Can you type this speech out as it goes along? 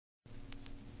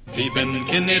Deep in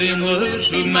Canadian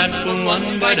woods we've met from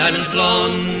one bright island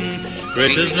flown.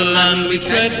 Great is the land we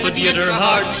tread, but yet our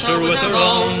hearts are with our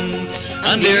own.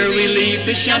 And ere we leave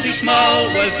the shanty small,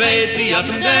 while fades the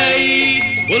autumn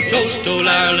day, we'll toast old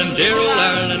Ireland, dear old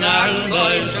Ireland, Ireland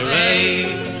boys, hooray!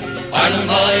 Ireland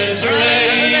boys,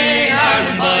 hooray!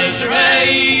 Ireland boys,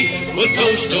 hooray! We'll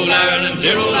toast old Ireland,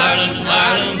 dear old Ireland,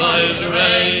 Ireland boys,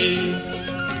 hooray!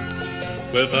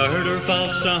 We've heard our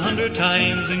faults 100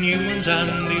 times, the new ones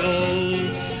and the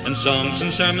old, and songs and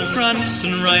sermons, rants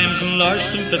and rhymes and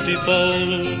larks and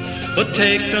 50-fold. But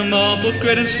take them all, both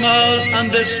great and small, and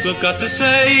this we've got to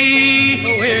say: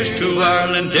 oh, here's to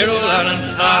Ireland, dear old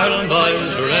Ireland, Ireland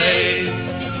boys, hooray!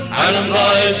 Ireland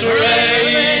boys,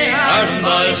 hooray! Ireland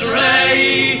boys,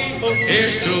 hooray! Oh,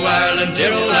 here's to Ireland,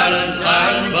 dear old Ireland,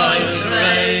 Ireland boys,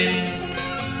 hooray!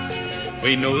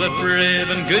 We know that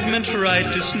brave and good men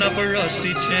tried to snap our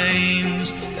rusty chains.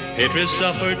 Hatred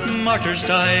suffered, martyrs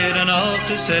died, and all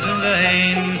to set in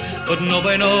vain. But no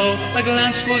by no, a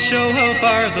glance will show how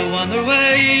far they're on their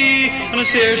way. And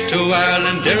it's here's to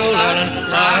Ireland, dear old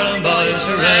Ireland, Ireland boys,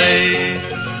 hooray!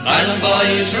 Ireland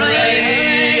boys,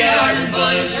 hooray! Ireland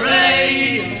boys,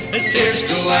 hooray! It's here's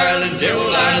to Ireland, dear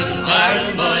old Ireland,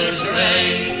 Ireland boys,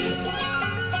 hooray!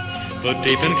 But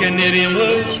deep in Canadian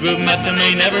woods we've met and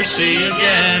may never see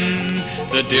again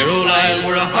the dear old isle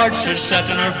where our hearts are set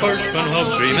and our firstborn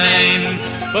hopes remain.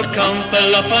 But come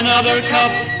fill up another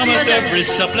cup, and with every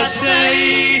sup let's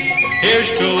say: here's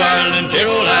to Ireland, dear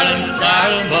old Ireland,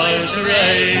 Ireland boys,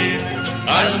 hooray!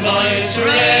 Ireland boys,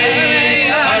 hooray!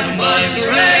 Ireland boys,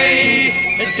 hooray!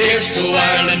 It's here's to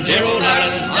Ireland, dear old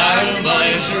Ireland, Ireland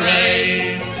boys,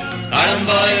 hooray! Ireland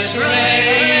boys,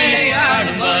 hooray!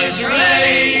 Ireland boys,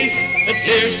 hooray! It's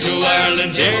here's to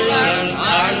Ireland, dear Ireland,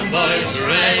 Ireland boys,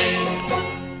 hooray!